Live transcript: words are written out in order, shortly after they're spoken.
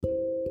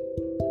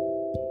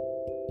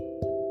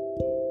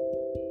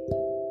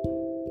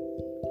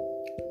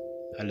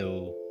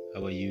Hello,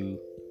 how are you?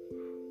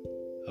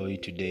 How are you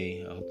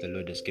today? I hope the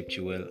Lord has kept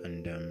you well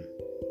and I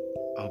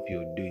hope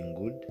you're doing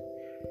good.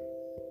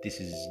 This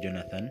is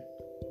Jonathan,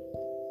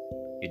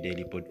 your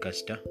daily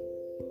podcaster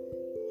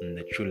on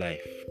the true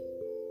life.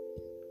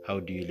 How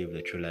do you live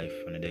the true life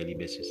on a daily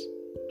basis?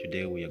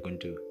 Today we are going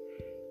to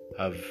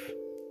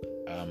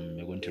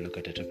look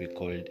at a topic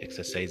called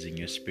exercising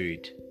your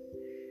spirit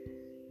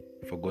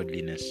for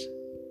godliness.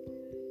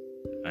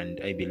 And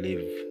I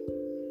believe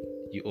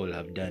you all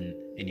have done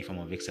any form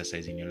of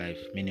exercise in your life.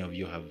 Many of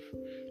you have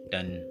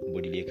done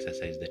bodily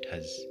exercise that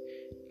has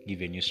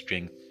given you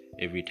strength.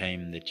 Every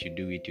time that you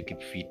do it, you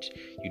keep fit.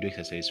 You do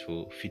exercise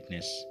for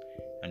fitness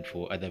and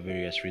for other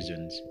various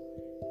reasons.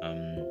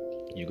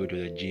 You go to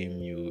the gym,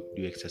 you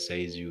do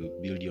exercise, you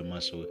build your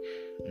muscle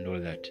and all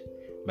that.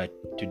 But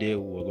today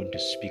we're going to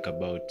speak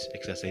about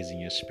exercising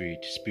your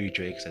spirit,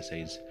 spiritual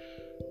exercise.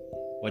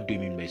 What do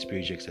you mean by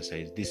spiritual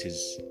exercise? This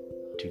is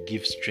to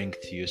give strength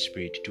to your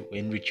spirit, to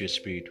enrich your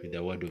spirit with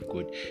the word of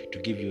God, to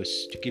give your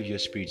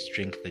spirit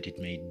strength that it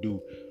may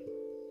do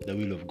the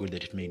will of God,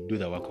 that it may do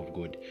the work of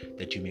God,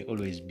 that you may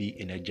always be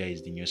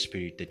energized in your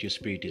spirit, that your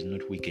spirit is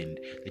not weakened,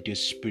 that your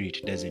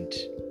spirit doesn't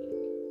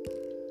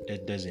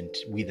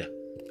wither,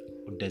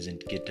 or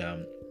doesn't get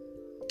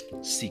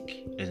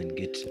sick, doesn't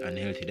get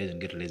unhealthy, doesn't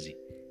get lazy.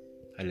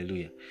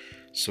 Hallelujah.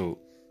 So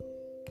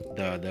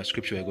the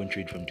scripture we're going to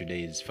read from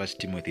today is 1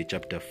 Timothy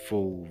chapter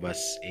 4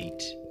 verse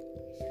 8.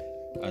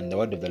 And the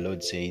word of the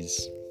Lord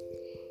says,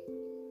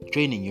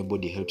 training your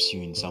body helps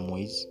you in some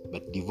ways,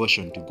 but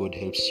devotion to God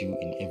helps you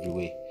in every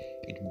way.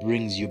 It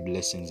brings you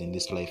blessings in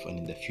this life and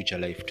in the future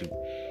life too.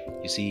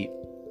 You see,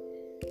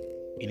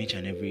 in each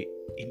and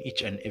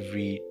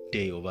every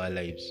day of our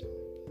lives,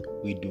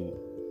 we do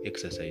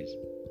exercise.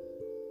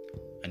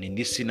 And in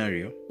this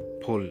scenario,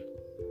 Paul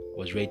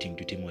was writing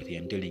to Timothy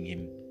and telling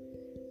him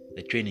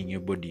that training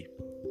your body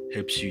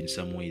helps you in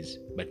some ways,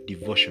 but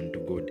devotion to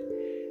God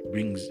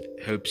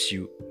helps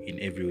you in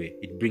every way.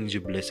 It brings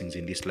you blessings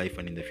in this life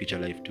and in the future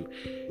life too.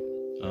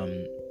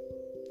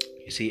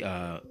 You see,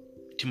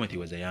 Timothy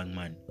was a young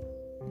man.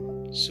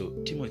 So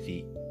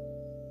Timothy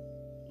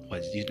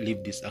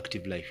lived this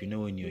active life. You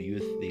know, in your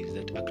youth, there is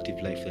that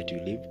active life that you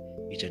live.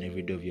 Each and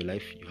every day of your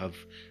life, you have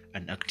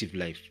an active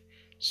life.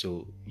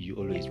 So you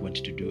always want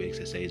to do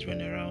exercise,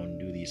 run around,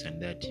 do this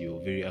and that. You're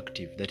very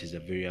active. That is a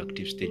very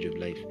active stage of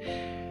life.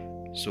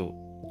 So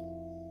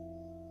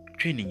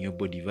training your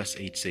body, verse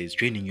 8 says,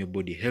 training your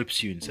body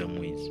helps you in some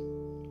ways.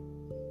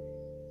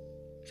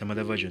 Some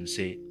other versions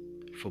say,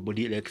 for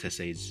bodily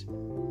exercise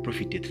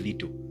profiteth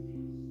little.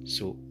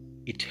 So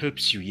it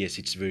helps you. Yes,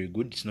 it's very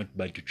good. It's not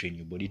bad to train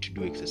your body, to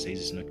do exercise.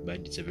 It's not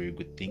bad. It's a very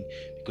good thing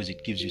because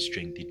it gives you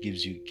strength. It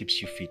keeps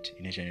you fit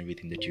in each and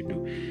everything that you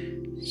do.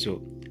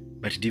 So,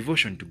 but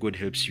devotion to God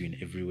helps you in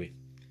every way.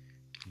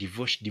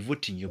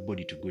 Devoting your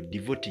body to God,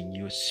 devoting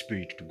your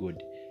spirit to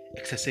God,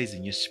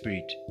 exercising your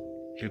spirit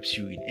helps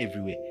you in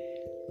every way.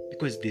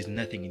 Because there's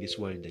nothing in this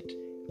world that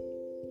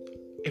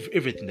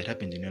everything that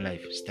happens in your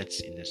life starts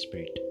in the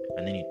spirit,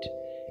 and then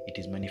it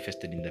is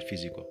manifested in the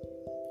physical.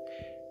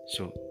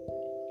 So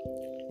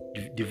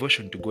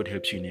devotion to God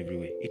helps you in every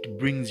way. It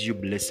brings you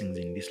blessings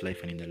in this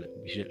life and in the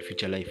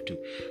future life too.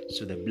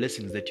 So the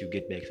blessings that you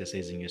get by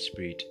exercising your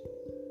spirit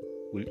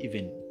will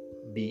even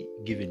be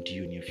given to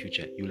you in your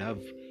future. You'll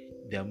have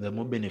the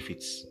more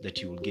benefits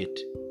that you will get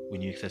when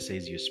you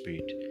exercise your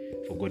spirit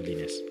for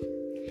godliness.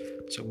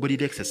 So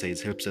bodily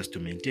exercise helps us to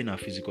maintain our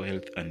physical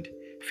health and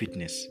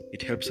fitness.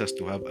 It helps us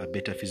to have a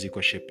better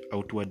physical shape,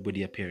 outward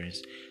body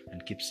appearance,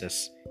 and keeps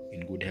us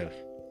in good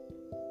health.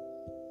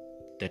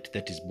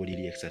 That is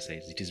bodily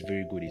exercise. It is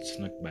very good. It's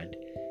not bad,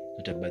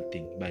 not a bad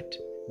thing. But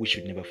we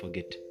should never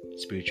forget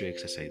spiritual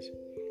exercise.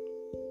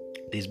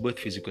 There's both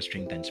physical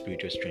strength and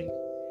spiritual strength.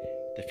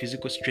 The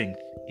physical strength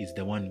is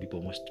the one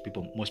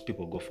most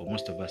people go for.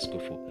 Most of us go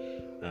for.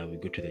 We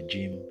go to the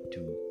gym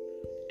to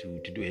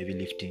do heavy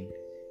lifting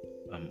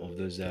of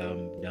those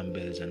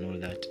dumbbells and all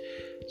that.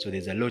 So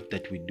there's a lot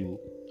that we do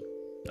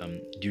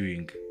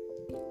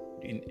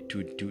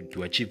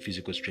to achieve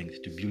physical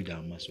strength, to build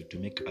our muscle, to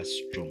make us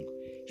strong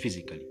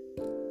physically.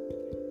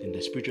 Then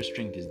the spiritual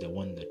strength is the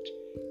one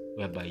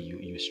whereby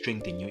you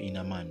strengthen your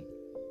inner man.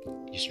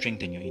 You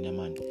strengthen your inner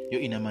man. Your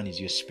inner man is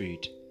your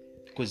spirit,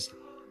 because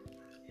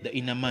the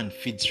inner man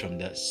feeds from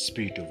the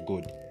Spirit of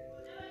God.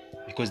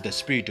 Because the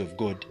Spirit of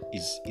God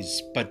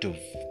is part of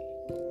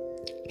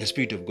the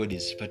Spirit of God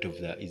is part of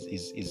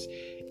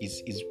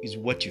is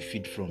what you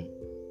feed from.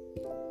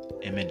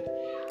 Amen.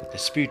 The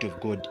Spirit of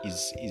God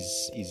is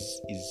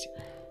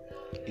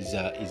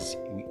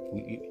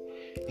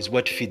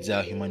what feeds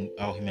our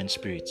human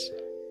spirits.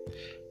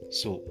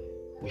 So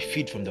we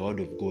feed from the Word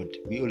of God.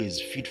 We always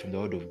feed from the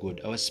Word of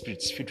God. Our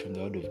spirits feed from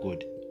the Word of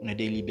God on a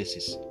daily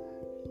basis.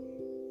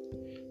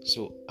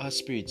 So our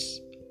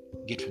spirits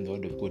get from the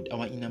Word of God.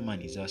 Our inner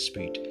man is our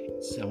spirit.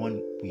 It's the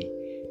one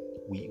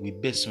we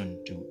base on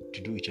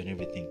to do each and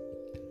everything,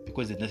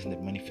 because there's nothing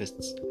that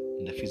manifests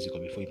in the physical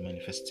before it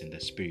manifests in the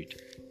spirit.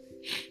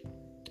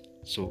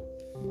 So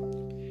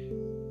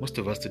most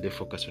of us today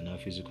focus on our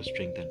physical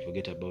strength and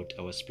forget about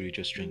our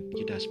spiritual strength.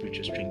 Yet our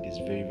spiritual strength is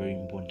very, very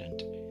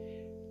important.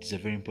 It's a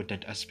very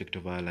important aspect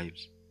of our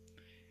lives.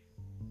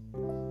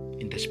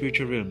 In the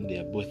spiritual realm, they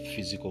are both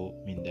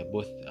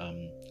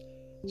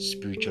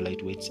spiritual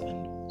lightweights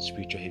and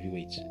spiritual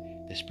heavyweights.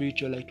 The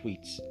spiritual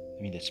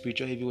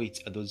heavyweights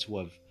are those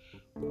who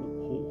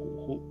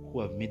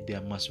have made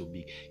their muscle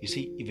big. You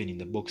see, even in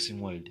the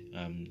boxing world,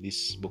 the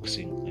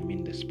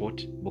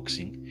sport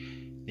boxing,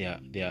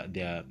 there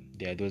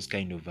are those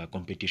kind of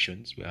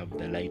competitions. We have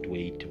the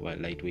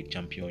lightweight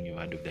champion, you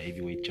heard of the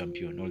heavyweight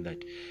champion, all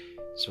that.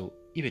 So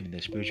even in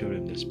the spiritual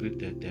realm, there are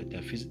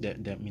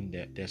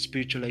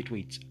spiritual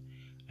lightweights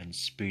and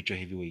spiritual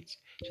heavyweights.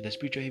 So the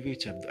spiritual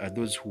heavyweights are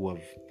those who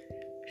have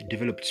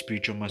developed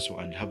spiritual muscle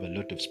and have a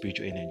lot of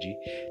spiritual energy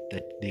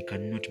that they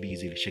cannot be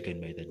easily shaken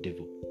by the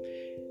devil.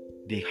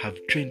 They have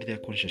trained their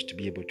conscience to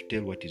be able to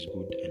tell what is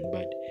good and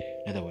bad.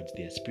 In other words,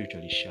 they are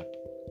spiritually sharp.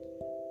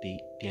 They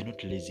are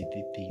not lazy.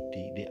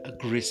 They are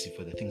aggressive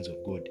for the things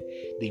of God.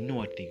 They know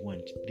what they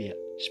want. They are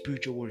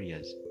spiritual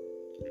warriors.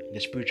 In the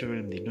spiritual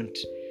realm, they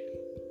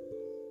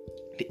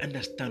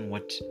understand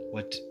what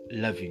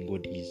loving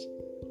God is,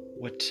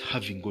 what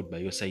having God by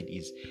your side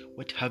is,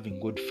 what having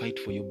God fight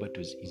for your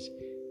battles is.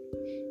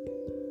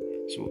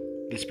 So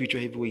the spiritual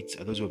heavyweights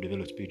are those who have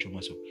developed spiritual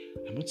muscle.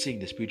 I'm not saying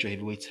the spiritual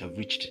heavyweights have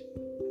reached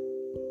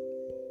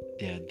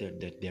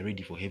they're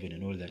ready for heaven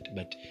and all that,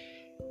 but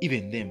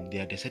even them, they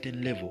are at a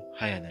certain level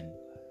higher than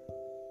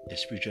the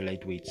spiritual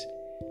lightweights,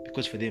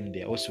 because for them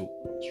they are also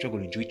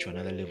struggling to reach to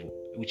another level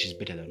which is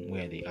better than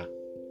where they are.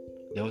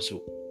 They're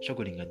also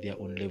struggling at their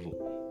own level.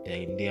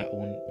 They're in their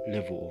own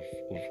level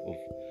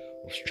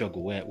of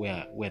struggle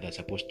where they're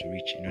supposed to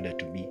reach in order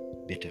to be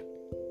better.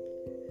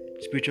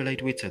 Spiritual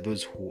lightweights are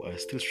those who are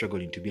still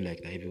struggling to be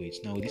like the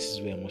heavyweights. Now this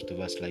is where most of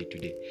us lie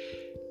today.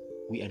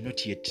 We are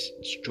not yet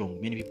strong.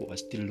 Many people are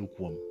still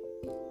lukewarm.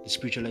 The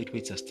spiritual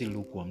lightweights are still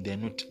lukewarm. They are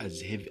not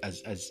as heavy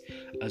as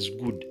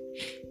good.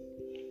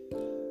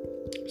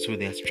 So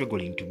they are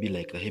struggling to be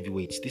like the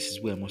heavyweights. This is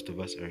where most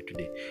of us are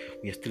today.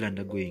 We are still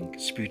undergoing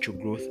spiritual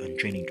growth and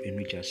training to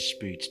enrich our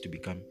spirits to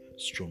become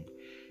strong.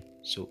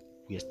 So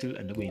we are still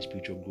undergoing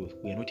spiritual growth.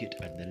 We are not yet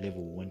at the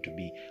level we want to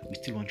be. We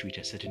still want to reach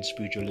a certain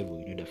spiritual level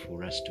in order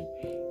for us to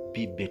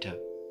be better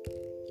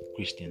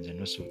Christians and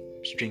also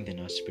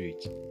strengthen our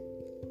spirits.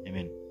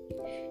 Amen.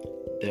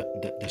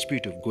 The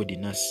Spirit of God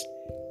in us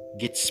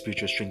gets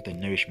spiritual strength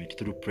and nourishment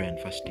through prayer and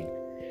fasting.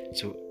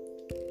 So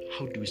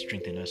how do we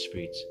strengthen our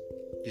spirits?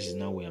 This is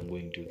now where I'm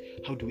going to.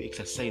 How do we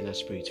exercise our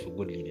spirits for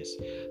godliness?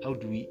 How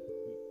do we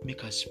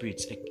make our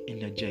spirits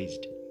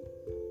energized?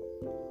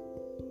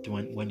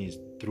 One is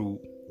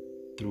through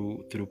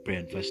prayer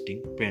and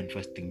fasting. Prayer and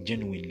fasting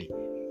genuinely.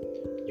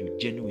 You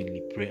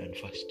genuinely pray and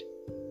fast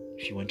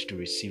if you want to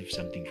receive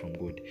something from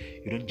God.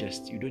 You don't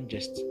just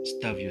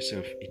starve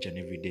yourself each and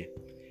every day,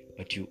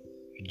 but you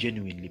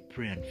genuinely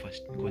pray and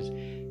fast, because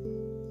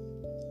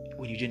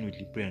when you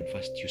genuinely pray and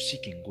fast, you're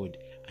seeking God,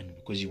 and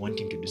because you want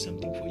Him to do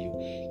something for you,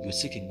 you're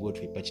seeking God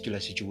for a particular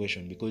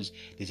situation, because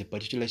there's a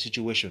particular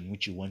situation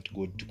which you want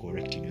God to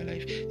correct in your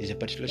life. There's a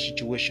particular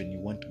situation you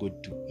want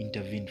God to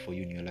intervene for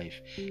you in your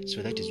life.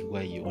 So that is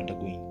why you're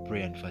undergoing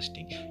prayer and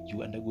fasting.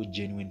 You undergo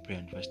genuine prayer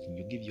and fasting.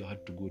 You give your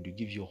heart to God. You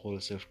give your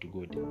whole self to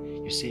God.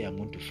 You say, I'm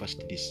going to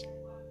fast this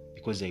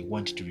because I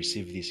want to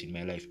receive this in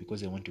my life,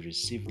 because I want to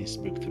receive this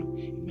breakthrough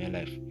in my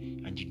life.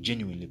 And you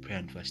genuinely pray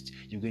and fast.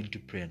 You're going to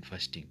pray and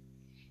fasting.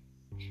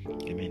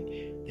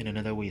 Amen. Then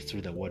another way is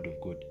through the word of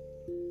God.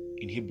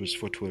 In Hebrews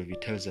 4:12,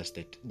 it tells us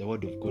that the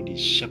word of God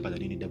is sharper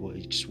than any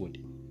double-edged sword.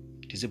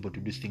 It is able to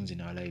do things in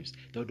our lives.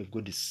 The word of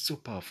God is so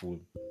powerful.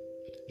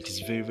 It is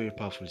very, very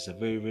powerful. It's a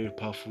very, very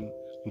powerful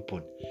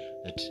weapon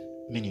that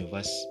many of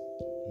us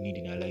need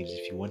in our lives.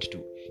 If you want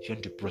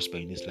to prosper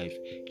in this life,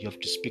 you have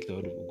to speak the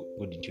word of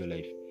God into your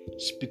life.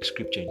 Speak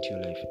scripture into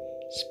your life.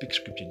 Speak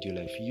scripture into your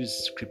life.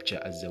 Use scripture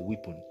as a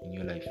weapon in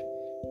your life,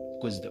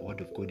 because the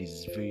word of God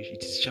is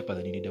sharper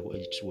than any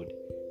double-edged sword.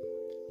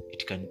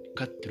 It can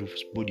cut through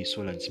body,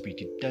 soul, and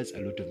spirit. It does a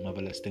lot of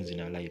marvelous things in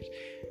our lives.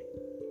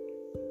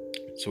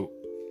 So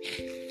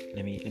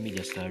let me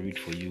just read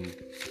for you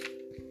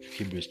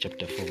Hebrews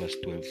chapter 4 verse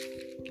 12.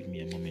 Give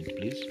me a moment,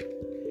 please.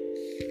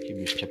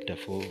 Hebrews chapter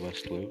 4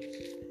 verse 12.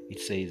 It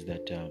says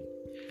that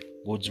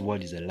God's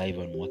word is alive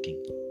and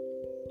working.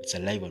 It's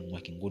alive and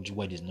working. God's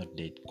word is not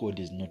dead. God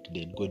is not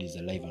dead. God is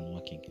alive and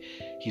working.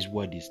 His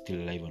word is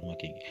still alive and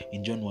working.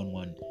 In John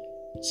 1:1,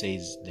 it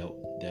says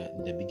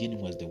the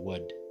beginning was the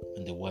word,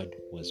 and the word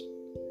was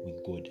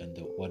with God, and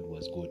the word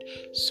was God.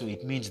 So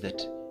it means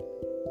that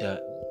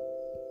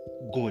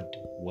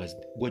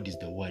God is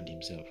the word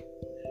Himself.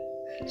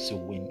 So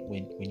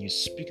when you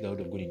speak the word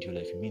of God into your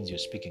life, it means you're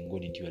speaking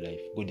God into your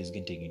life. God is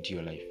getting into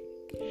your life.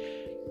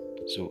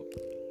 So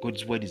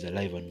God's word is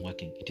alive and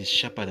working. It is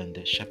sharper than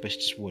the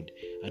sharpest sword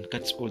and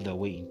cuts all the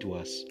way into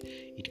us.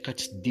 It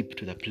cuts deep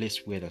to the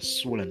place where the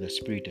soul and the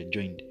spirit are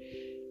joined.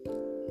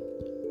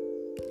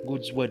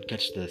 God's word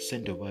cuts to the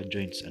center of our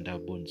joints and our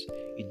bones.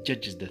 It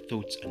judges the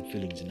thoughts and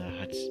feelings in our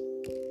hearts.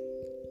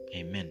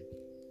 Amen.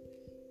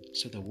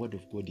 So the word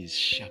of God is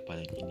sharper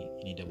than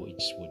any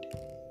double-edged sword.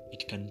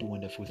 It can do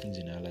wonderful things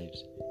in our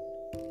lives.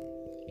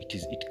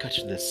 It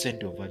cuts the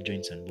center of our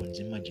joints and bones.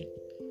 Imagine,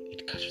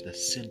 it cuts the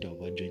center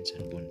of our joints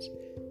and bones.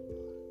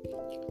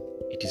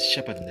 It is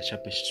sharper than the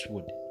sharpest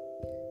sword.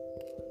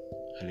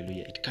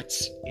 Hallelujah. It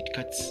cuts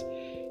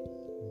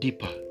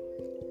deep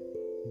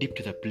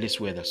to the place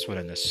where the soul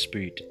and the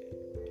spirit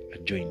are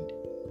joined.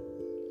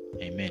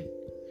 Amen.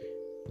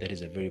 That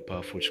is a very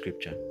powerful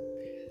scripture.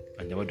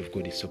 And the word of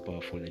God is so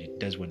powerful that it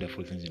does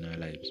wonderful things in our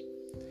lives.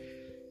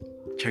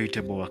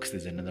 Charitable works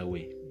is another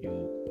way.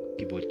 You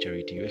give out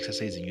charity. You're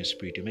exercising your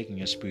spirit. You're making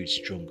your spirit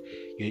strong.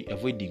 You're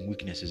avoiding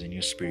weaknesses in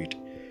your spirit.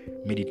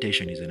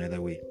 Meditation is another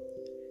way.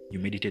 You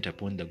meditate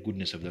upon the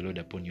goodness of the Lord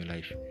upon your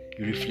life.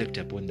 You reflect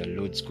upon the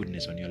Lord's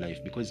goodness on your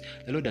life, because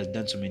the Lord has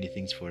done so many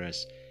things for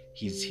us.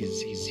 He's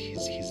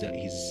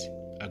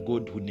a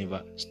God who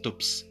never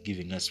stops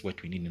giving us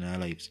what we need in our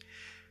lives.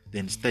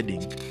 Then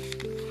studying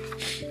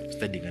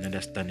and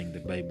understanding the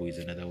Bible is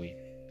another way.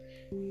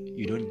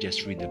 You don't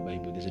just read the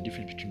Bible. There's a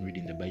difference between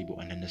reading the Bible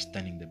and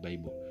understanding the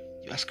Bible.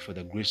 You ask for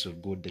the grace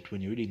of God that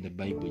when you're reading the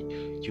Bible,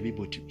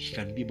 He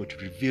can be able to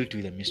reveal to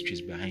you the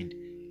mysteries behind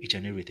each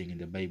and everything in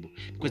the Bible,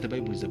 because the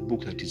Bible is a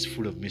book that is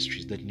full of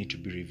mysteries that need to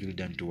be revealed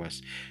unto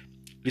us.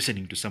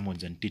 Listening to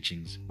sermons and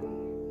teachings,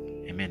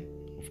 amen,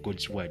 of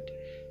God's word.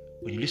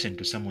 When you listen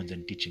to sermons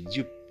and teachings,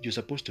 you're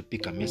supposed to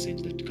pick a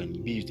message that can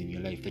be used in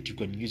your life, that you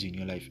can use in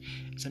your life.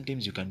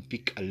 Sometimes you can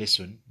pick a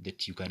lesson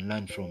that you can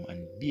learn from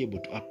and be able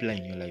to apply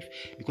in your life,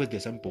 because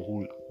there's some people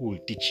who will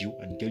teach you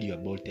and tell you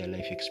about their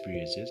life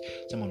experiences.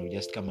 Someone will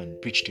just come and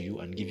preach to you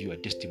and give you a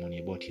testimony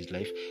about his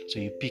life. So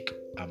you pick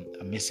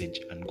a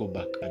message and go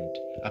back and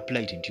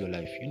apply it into your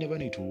life. You never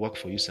know, it will work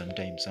for you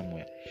sometime,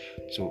 somewhere.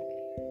 So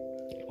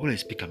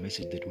always pick a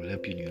message that will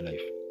help you in your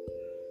life.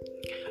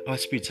 Our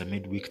spirits are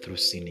made weak through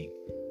sinning.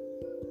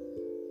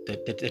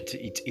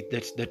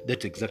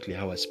 That's exactly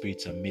how our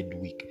spirits are made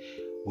weak.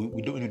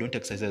 We don't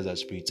exercise our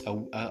spirits.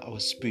 Our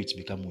spirits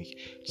become weak.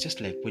 It's just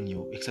like when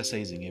you're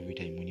exercising every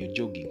time. When you're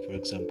jogging, for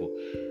example,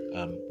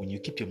 when you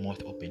keep your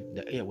mouth open,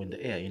 when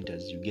the air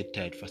enters, you get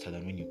tired faster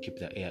than when you keep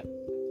the air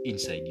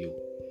inside you.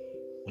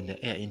 When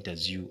the air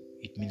enters you,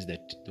 it means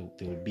that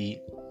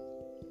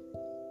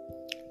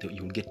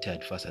you will get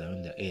tired faster than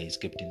when the air is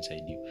kept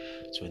inside you.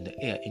 So when the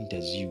air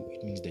enters you,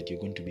 it means that you're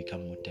going to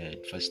become more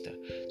tired faster.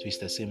 So it's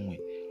the same way.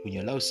 When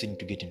you allow sin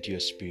to get into your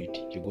spirit,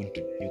 you're going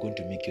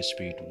to make your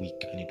spirit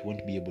weak, and it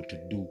won't be able to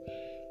do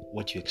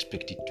what you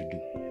expect it to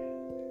do.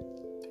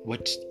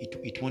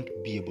 It won't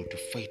be able to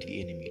fight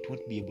the enemy. It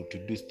won't be able to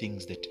do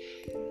things that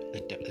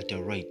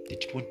are right.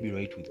 That it won't be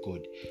right with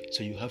God.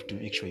 So you have to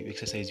make sure you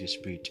exercise your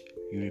spirit.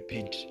 You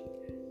repent.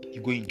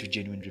 You go into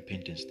genuine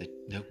repentance, that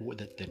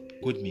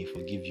God may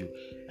forgive you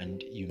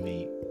and you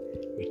may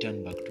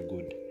return back to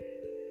God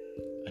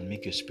and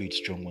make your spirit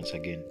strong once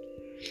again.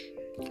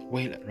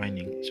 While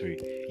running,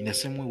 in the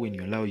same way, when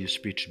you allow your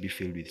spirit to be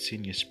filled with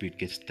sin, your spirit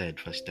gets tired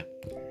faster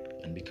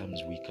and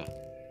becomes weaker.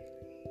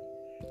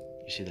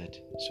 You see that?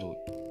 So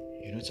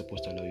you're not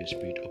supposed to allow your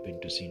spirit open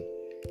to sin.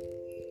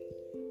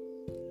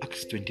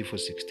 Acts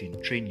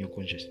 24:16. Train your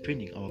conscience.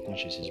 Training our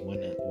conscience is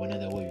one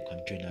other way we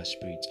can train our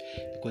spirits,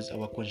 because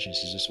our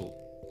conscience is also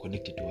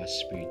connected to our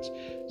spirits.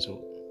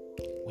 So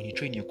when you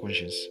train your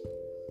conscience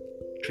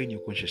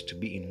to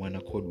be in one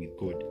accord with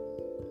God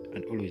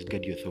and always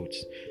guard your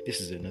thoughts.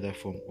 This is another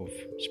form of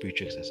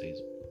spiritual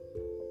exercise.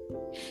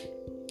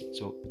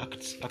 So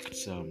Acts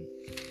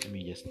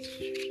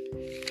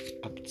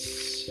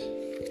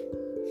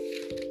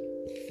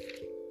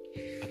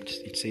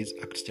it says,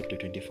 Acts chapter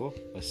 24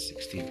 verse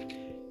 16.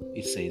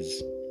 It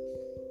says,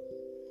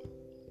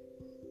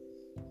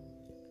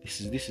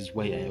 this is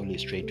why I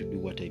always try to do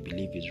what I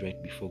believe is right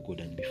before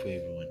God and before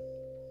everyone.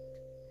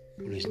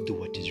 Always do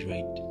what is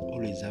right.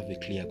 Always have a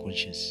clear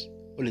conscience.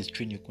 Always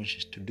train your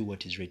conscience to do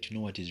what is right, to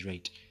know what is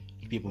right,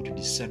 to be able to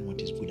discern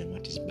what is good and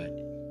what is bad.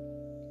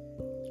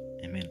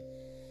 Amen.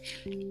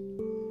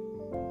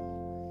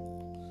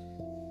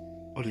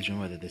 Always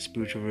remember that the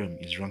spiritual realm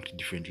is ranked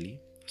differently.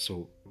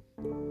 So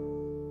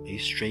are you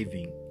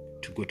striving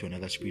to go to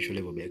another spiritual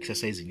level by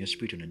exercising your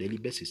spirit on a daily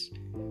basis?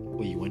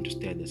 Or you want to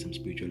stay at some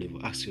spiritual level?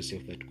 Ask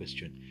yourself that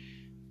question.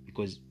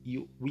 Because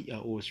we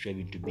are all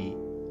striving to be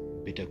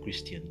better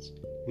Christians.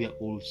 We are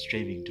all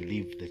striving to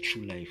live the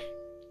true life,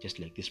 just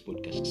like this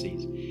podcast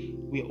says.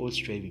 We are all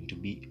striving to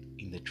be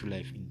in the true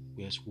life.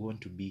 We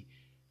want to be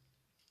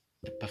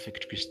the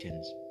perfect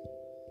Christians.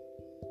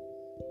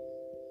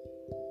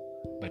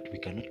 But we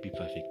cannot be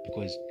perfect,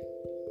 because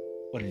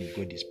only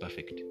God is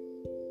perfect.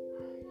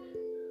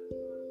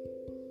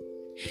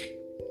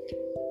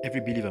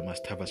 Every believer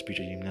must have a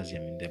spiritual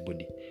gymnasium in their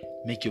body.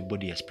 Make your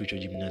body a spiritual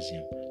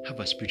gymnasium.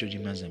 Have a spiritual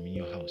gymnasium in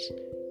your house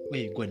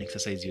where you go and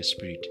exercise your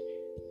spirit.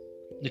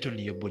 Not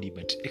only your body,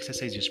 but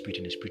exercise your spirit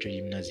in a spiritual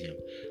gymnasium.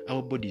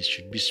 Our bodies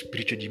should be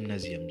spiritual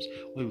gymnasiums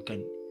where we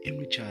can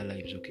enrich our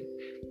lives, okay?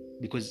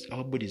 Because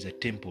our bodies are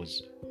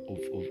temples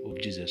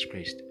of Jesus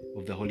Christ,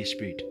 of the Holy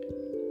Spirit.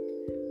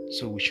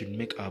 So we should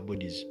make our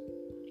bodies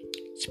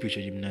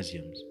spiritual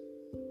gymnasiums.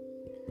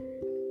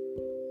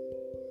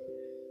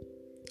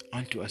 I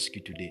want to ask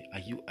you today,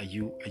 are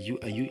you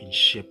in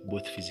shape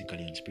both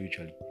physically and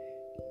spiritually?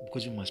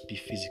 Because you must be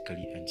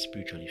physically and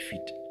spiritually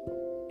fit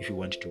if you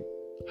want to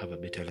have a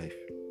better life.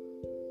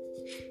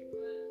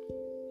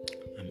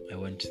 I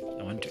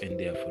want to end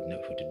there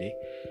for today,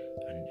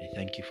 and I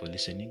thank you for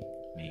listening.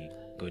 May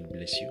God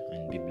bless you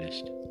and be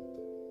blessed.